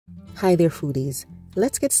Hi there foodies,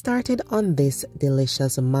 let's get started on this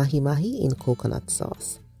delicious mahi-mahi in coconut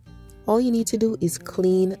sauce. All you need to do is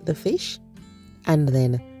clean the fish and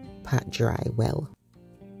then pat dry well.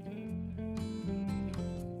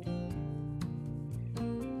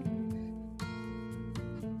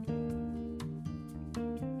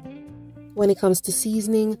 When it comes to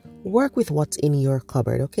seasoning, work with what's in your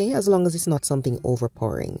cupboard, okay? As long as it's not something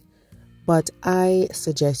overpowering. But I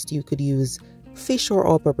suggest you could use fish or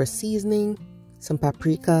all-purpose seasoning, some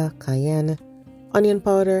paprika, cayenne, onion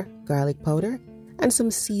powder, garlic powder, and some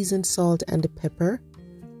seasoned salt and pepper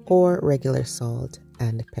or regular salt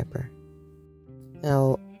and pepper.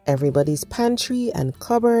 Now, everybody's pantry and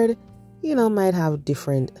cupboard, might have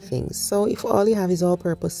different things. So if all you have is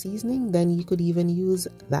all-purpose seasoning, then you could even use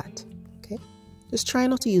that, okay? Just try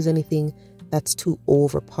not to use anything that's too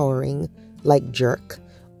overpowering, like jerk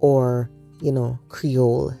or,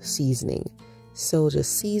 Creole seasoning. So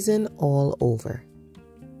just season all over.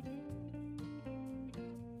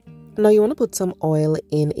 Now you want to put some oil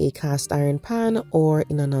in a cast iron pan or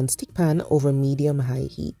in a non-stick pan over medium-high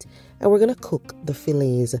heat. And we're going to cook the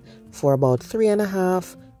fillets for about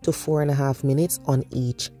 3.5 to 4.5 minutes on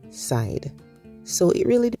each side. So it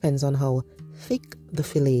really depends on how thick the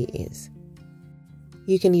fillet is.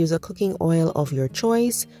 You can use a cooking oil of your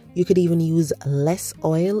choice. You could even use less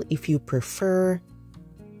oil if you prefer.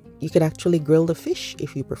 You could actually grill the fish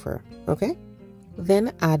if you prefer, okay?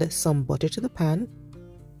 Then add some butter to the pan.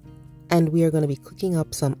 And we are going to be cooking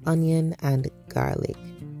up some onion and garlic.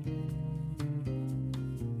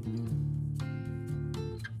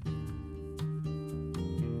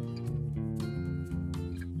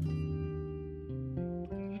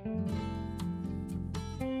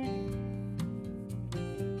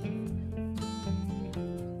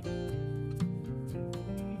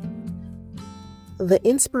 The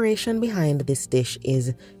inspiration behind this dish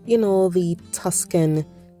is, the Tuscan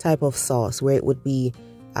type of sauce where it would be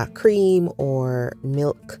a cream or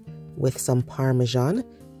milk with some Parmesan.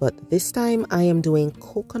 But this time I am doing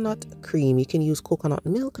coconut cream. You can use coconut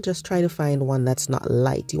milk. Just try to find one that's not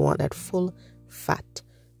light. You want that full fat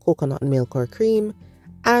coconut milk or cream.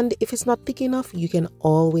 And if it's not thick enough, you can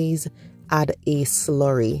always add a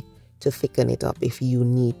slurry to thicken it up if you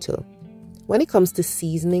need to. When it comes to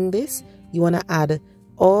seasoning this, you want to add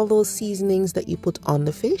all those seasonings that you put on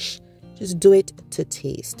the fish. Just do it to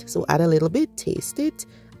taste. So add a little bit, taste it,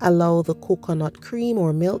 allow the coconut cream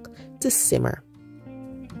or milk to simmer.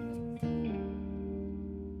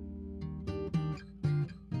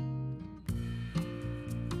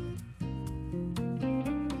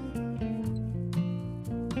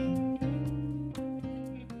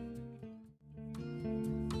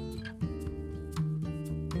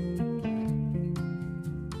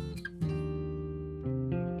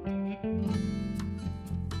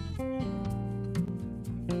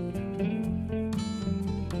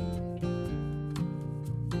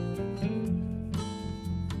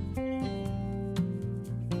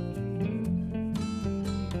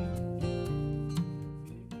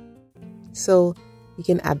 So you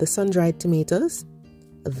can add the sun-dried tomatoes,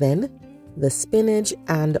 then the spinach,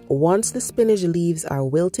 and once the spinach leaves are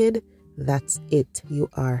wilted, that's it. You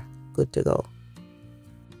are good to go.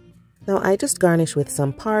 Now I just garnish with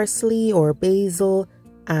some parsley or basil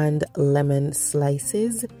and lemon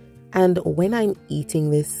slices. And when I'm eating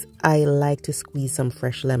this, I like to squeeze some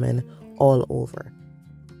fresh lemon all over.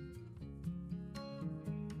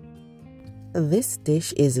 This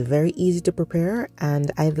dish is very easy to prepare,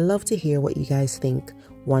 and I'd love to hear what you guys think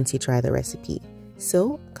once you try the recipe.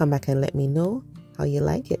 So come back and let me know how you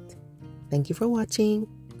like it. Thank you for watching.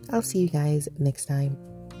 I'll see you guys next time.